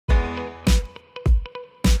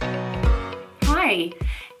Hi!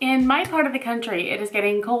 In my part of the country, it is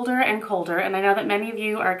getting colder and colder, and I know that many of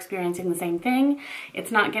you are experiencing the same thing.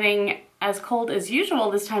 It's not getting as cold as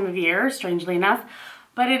usual this time of year, strangely enough,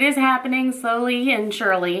 but it is happening slowly and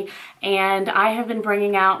surely, and I have been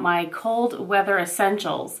bringing out my cold weather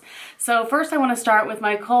essentials. So first I want to start with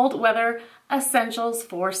my cold weather essentials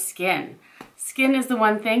for skin. Skin is the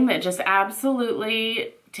one thing that just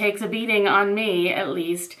absolutely takes a beating on me, at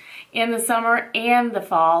least, in the summer and the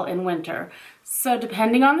fall and winter. So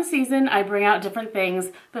depending on the season, I bring out different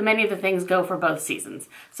things, but many of the things go for both seasons.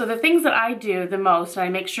 So the things that I do the most, and I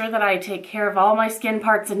make sure that I take care of all my skin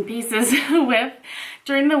parts and pieces with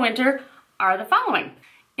during the winter, are the following.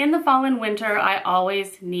 In the fall and winter, I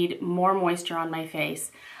always need more moisture on my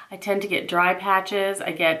face. I tend to get dry patches.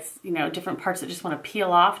 I get, different parts that just want to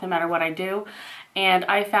peel off no matter what I do. And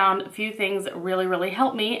I found a few things that really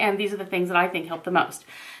help me, and these are the things that I think help the most.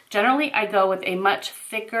 Generally, I go with a much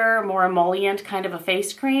thicker, more emollient kind of a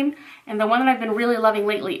face cream. And the one that I've been really loving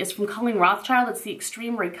lately is from Colleen Rothschild. It's the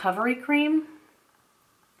Extreme Recovery Cream.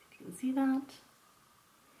 If you can see that.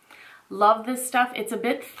 Love this stuff. It's a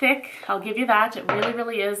bit thick, I'll give you that. It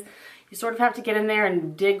really is. You sort of have to get in there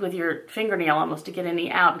and dig with your fingernail almost to get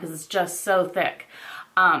any out because it's just so thick.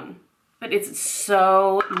 But it's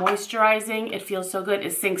so moisturizing. It feels so good.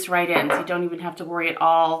 It sinks right in, so you don't even have to worry at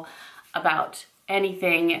all about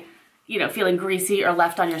anything, feeling greasy or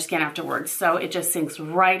left on your skin afterwards. So it just sinks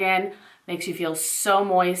right in, makes you feel so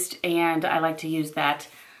moist, and I like to use that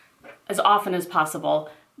as often as possible.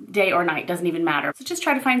 Day or night, doesn't even matter. So just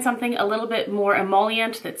try to find something a little bit more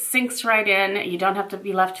emollient that sinks right in. You don't have to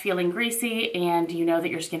be left feeling greasy, and you know that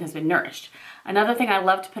your skin has been nourished. Another thing I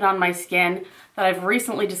love to put on my skin that I've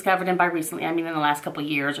recently discovered, and by recently I mean in the last couple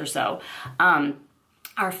years or so,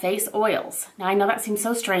 are face oils. Now I know that seems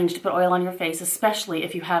so strange to put oil on your face, especially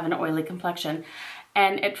if you have an oily complexion.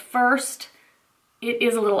 And at first, it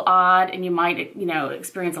is a little odd, and you might,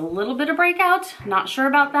 experience a little bit of breakout. Not sure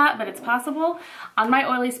about that, but it's possible. On my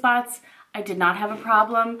oily spots, I did not have a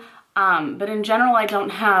problem, but in general, I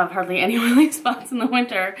don't have hardly any oily spots in the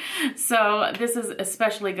winter. So this is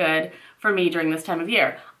especially good for me during this time of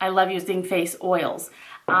year. I love using face oils.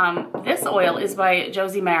 This oil is by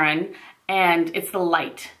Josie Maran, and it's the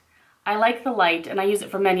light. I like the light, and I use it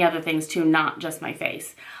for many other things too, not just my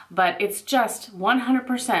face. But it's just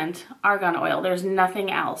 100% argan oil. There's nothing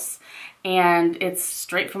else. And it's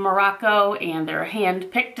straight from Morocco, and they're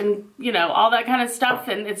hand-picked and, all that kind of stuff.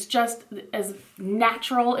 And it's just as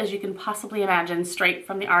natural as you can possibly imagine, straight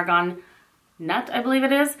from the argan nut, I believe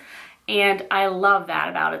it is. And I love that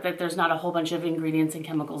about it, that there's not a whole bunch of ingredients and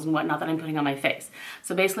chemicals and whatnot that I'm putting on my face.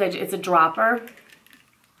 So basically, it's a dropper.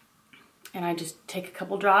 And I just take a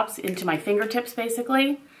couple drops into my fingertips,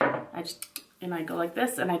 basically. And I go like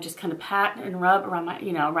this, and I just kind of pat and rub around my,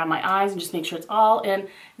 around my eyes, and just make sure it's all in. And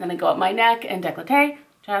then I go up my neck and décolleté,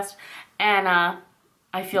 chest, and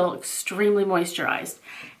I feel extremely moisturized.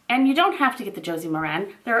 And you don't have to get the Josie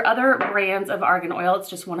Maran. There are other brands of argan oil. It's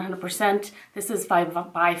just 100%. This is by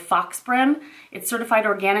FoxBrim. It's certified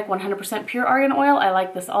organic, 100% pure argan oil. I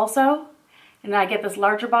like this also. And then I get this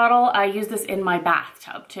larger bottle. I use this in my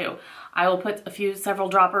bathtub too. I will put several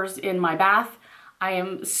droppers in my bath. I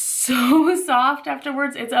am so soft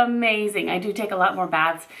afterwards. It's amazing. I do take a lot more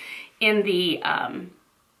baths in the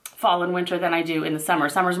fall and winter than I do in the summer.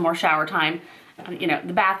 Summer's more shower time.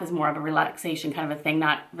 The bath is more of a relaxation kind of a thing,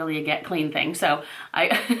 not really a get clean thing. So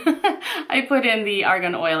I, I put in the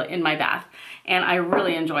argan oil in my bath, and I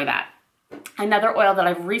really enjoy that. Another oil that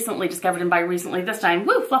I've recently discovered, and by recently this time,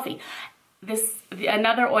 woo, fluffy.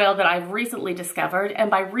 Another oil that I've recently discovered, and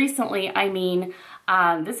by recently I mean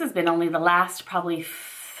this has been only the last probably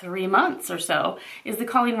 3 months or so, is the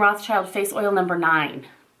Colleen Rothschild Face Oil number 9.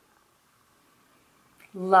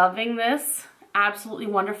 Loving this, absolutely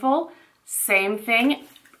wonderful. Same thing,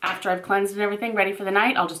 after I've cleansed and everything, ready for the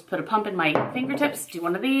night, I'll just put a pump in my fingertips, do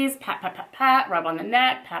one of these, pat, rub on the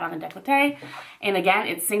neck, pat on the décolleté, and again,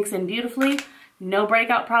 it sinks in beautifully. No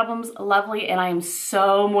breakout problems, lovely, and I am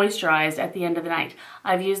so moisturized at the end of the night.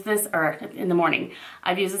 I've used this, or in the morning.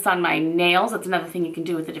 I've used this on my nails. That's another thing you can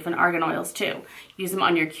do with the different argan oils too. Use them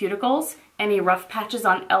on your cuticles, any rough patches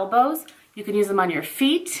on elbows. You can use them on your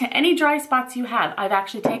feet, any dry spots you have. I've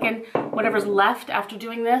actually taken whatever's left after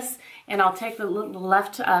doing this, and I'll take the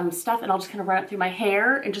left stuff, and I'll just kind of run it through my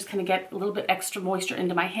hair and just kind of get a little bit extra moisture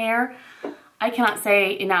into my hair. I cannot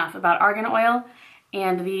say enough about argan oil.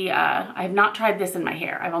 And I have not tried this in my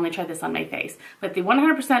hair. I've only tried this on my face. But the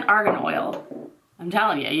 100% argan oil, I'm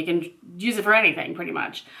telling you, you can use it for anything pretty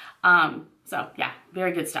much. So yeah,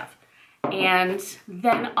 very good stuff. And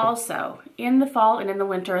then also in the fall and in the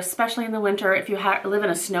winter, especially in the winter, if you live in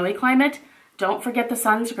a snowy climate, Don't forget the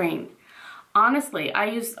sunscreen. Honestly,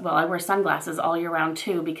 I wear sunglasses all year round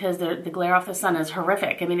too because the glare off the sun is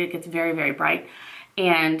horrific. I mean, it gets very, very bright.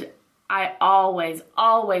 And I always,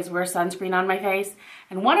 always wear sunscreen on my face.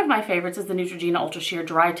 And one of my favorites is the Neutrogena Ultra Sheer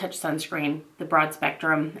Dry Touch Sunscreen, the broad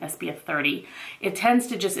spectrum SPF 30. It tends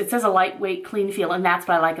to it says a lightweight, clean feel, and that's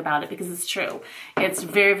what I like about it because it's true. It's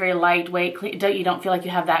very, very lightweight, clean. You don't feel like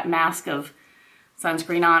you have that mask of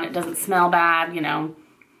sunscreen on. It doesn't smell bad, you know.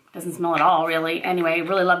 Doesn't smell at all, really. Anyway, I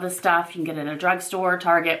really love this stuff. You can get it in a drugstore,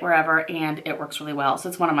 Target, wherever, and it works really well. So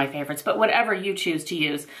it's one of my favorites. But whatever you choose to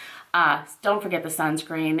use, don't forget the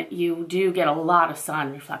sunscreen. You do get a lot of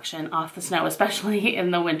sun reflection off the snow, especially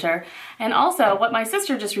in the winter. And also, what my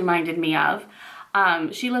sister just reminded me of,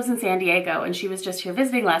 she lives in San Diego, and she was just here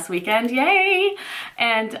visiting last weekend. Yay!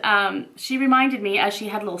 And she reminded me, as she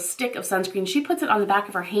had a little stick of sunscreen, she puts it on the back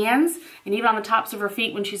of her hands and even on the tops of her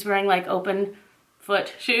feet when she's wearing like open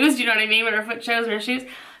foot shoes, you know what I mean, when her foot shows her shoes.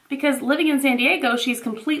 Because living in San Diego, she's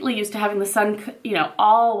completely used to having the sun, you know,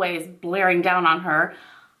 always blaring down on her.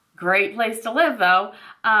 Great place to live though.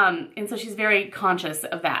 And so she's very conscious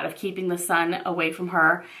of that, of keeping the sun away from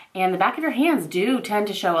her. And the back of your hands do tend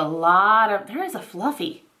to show a lot of, there is a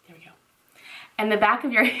fluffy, there we go. And the back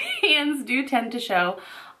of your hands do tend to show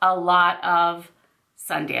a lot of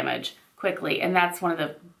sun damage quickly. And that's one of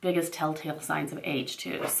the biggest telltale signs of age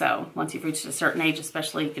too. So once you've reached a certain age,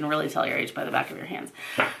 especially, you can really tell your age by the back of your hands.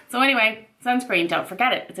 So anyway, sunscreen, don't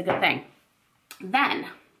forget it. It's a good thing. Then,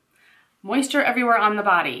 moisture everywhere on the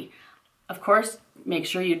body. Of course, make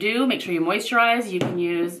sure you moisturize. You can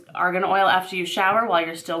use Argan Oil after you shower while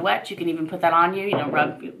you're still wet. You can even put that on you, you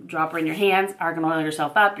know, drop her in your hands, Argan Oil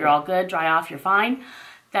yourself up, you're all good, dry off, you're fine.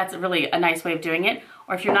 That's really a nice way of doing it.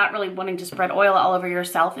 Or if you're not really wanting to spread oil all over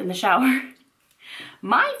yourself in the shower.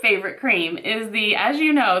 My favorite cream is the, as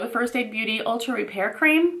you know, the First Aid Beauty Ultra Repair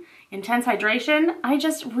Cream, Intense Hydration. I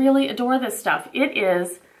just really adore this stuff. It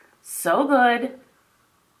is so good.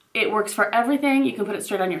 It works for everything. You can put it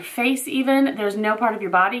straight on your face even. There's no part of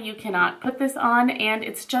your body you cannot put this on, and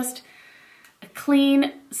it's just a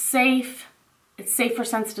clean, safe, it's safe for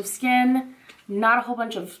sensitive skin, not a whole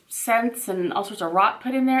bunch of scents and all sorts of rot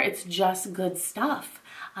put in there. It's just good stuff.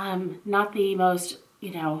 Not the most,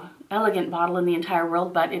 you know, elegant bottle in the entire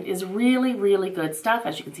world, but it is really, really good stuff.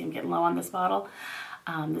 As you can see, I'm getting low on this bottle,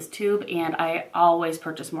 this tube, and I always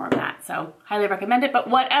purchase more of that. So highly recommend it, but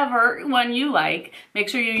whatever one you like, make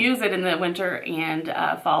sure you use it in the winter and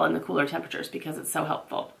fall in the cooler temperatures because it's so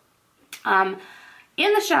helpful.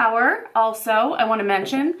 In the shower, also, I want to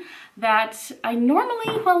mention that I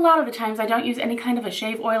normally, well, a lot of the times I don't use any kind of a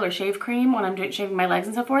shave oil or shave cream when I'm shaving my legs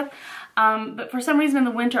and so forth. But for some reason in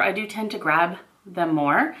the winter, I do tend to grab them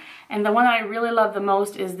more. And the one that I really love the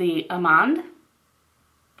most is the Amande.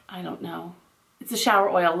 I don't know. It's a shower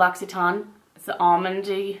oil, L'Occitane. It's the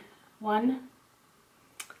almondy one.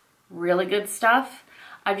 Really good stuff.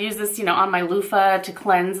 I've used this, you know, on my loofah to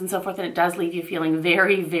cleanse and so forth, and it does leave you feeling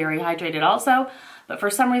very, very hydrated also. But for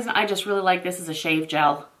some reason, I just really like this as a shave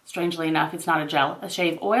gel. Strangely enough, it's not a gel. A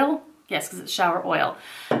shave oil? Yes, because it's shower oil.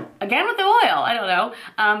 Again with the oil, I don't know.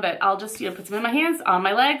 But I'll just, you know, put some in my hands, on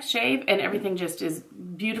my legs, shave, and everything just is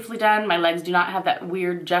beautifully done. My legs do not have that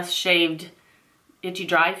weird, just shaved, itchy,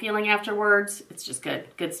 dry feeling afterwards. It's just good,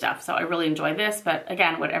 good stuff. So I really enjoy this. But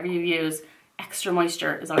again, whatever you use, extra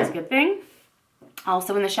moisture is always a good thing.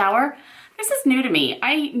 Also in the shower, this is new to me.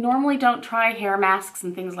 I normally don't try hair masks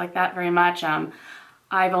and things like that very much.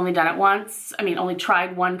 I've only done it once. I mean, only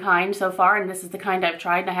tried one kind so far, and this is the kind I've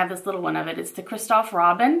tried, and I have this little one of it. It's the Christophe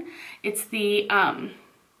Robin. It's the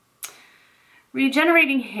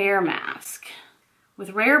Regenerating Hair Mask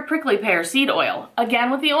with rare prickly pear seed oil.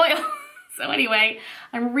 Again with the oil. So anyway,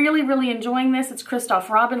 I'm really, really enjoying this. It's Christophe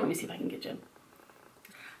Robin. Let me see if I can get you.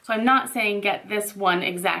 So I'm not saying get this one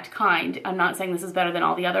exact kind. I'm not saying this is better than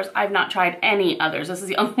all the others. I've not tried any others. This is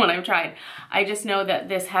the only one I've tried. I just know that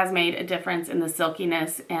this has made a difference in the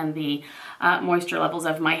silkiness and the moisture levels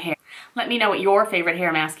of my hair. Let me know what your favorite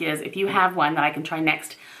hair mask is if you have one that I can try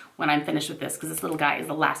next when I'm finished with this, because this little guy is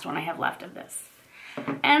the last one I have left of this.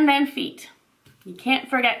 And then feet. You can't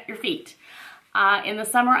forget your feet. In the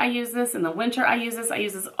summer I use this, in the winter I use this. I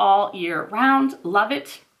use this all year round. Love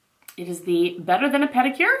it. It is the Better Than a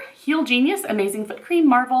Pedicure Heel Genius Amazing Foot Cream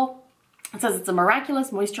Marvel. It says it's a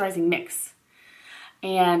miraculous moisturizing mix.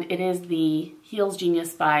 And it is the Heels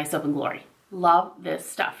Genius by Soap & Glory. Love this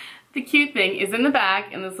stuff. The cute thing is in the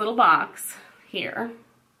back in this little box here.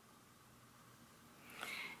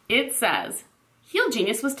 It says, Heel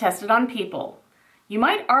Genius was tested on people. You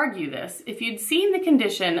might argue this if you'd seen the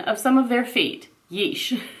condition of some of their feet.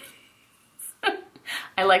 Yeesh.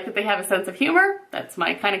 I like that they have a sense of humor. That's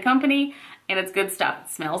my kind of company, and it's good stuff. It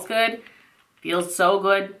smells good, feels so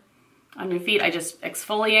good on your feet. I just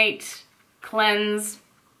exfoliate, cleanse,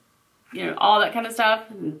 you know, all that kind of stuff,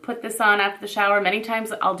 and put this on after the shower. Many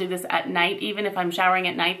times I'll do this at night, even if I'm showering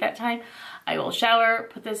at night that time. I will shower,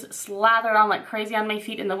 put this slathered on like crazy on my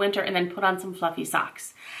feet in the winter, and then put on some fluffy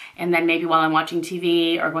socks. And then maybe while I'm watching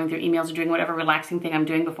TV or going through emails or doing whatever relaxing thing I'm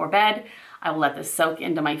doing before bed, I will let this soak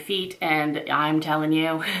into my feet, and I'm telling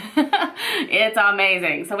you, it's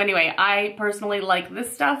amazing. So anyway, I personally like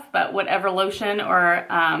this stuff, but whatever lotion or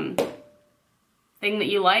thing that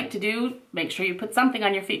you like to do, make sure you put something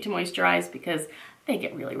on your feet to moisturize, because they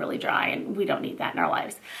get really, really dry, and we don't need that in our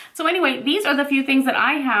lives. So anyway, these are the few things that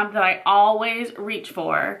I have that I always reach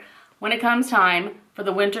for when it comes time for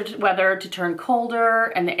the winter weather to turn colder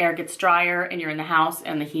and the air gets drier and you're in the house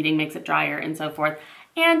and the heating makes it drier and so forth.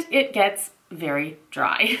 And it gets very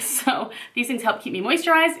dry. So these things help keep me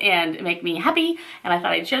moisturized and make me happy. And I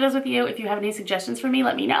thought I'd share those with you. If you have any suggestions for me,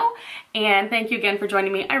 let me know. And thank you again for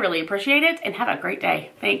joining me. I really appreciate it, and have a great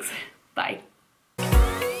day. Thanks. Bye.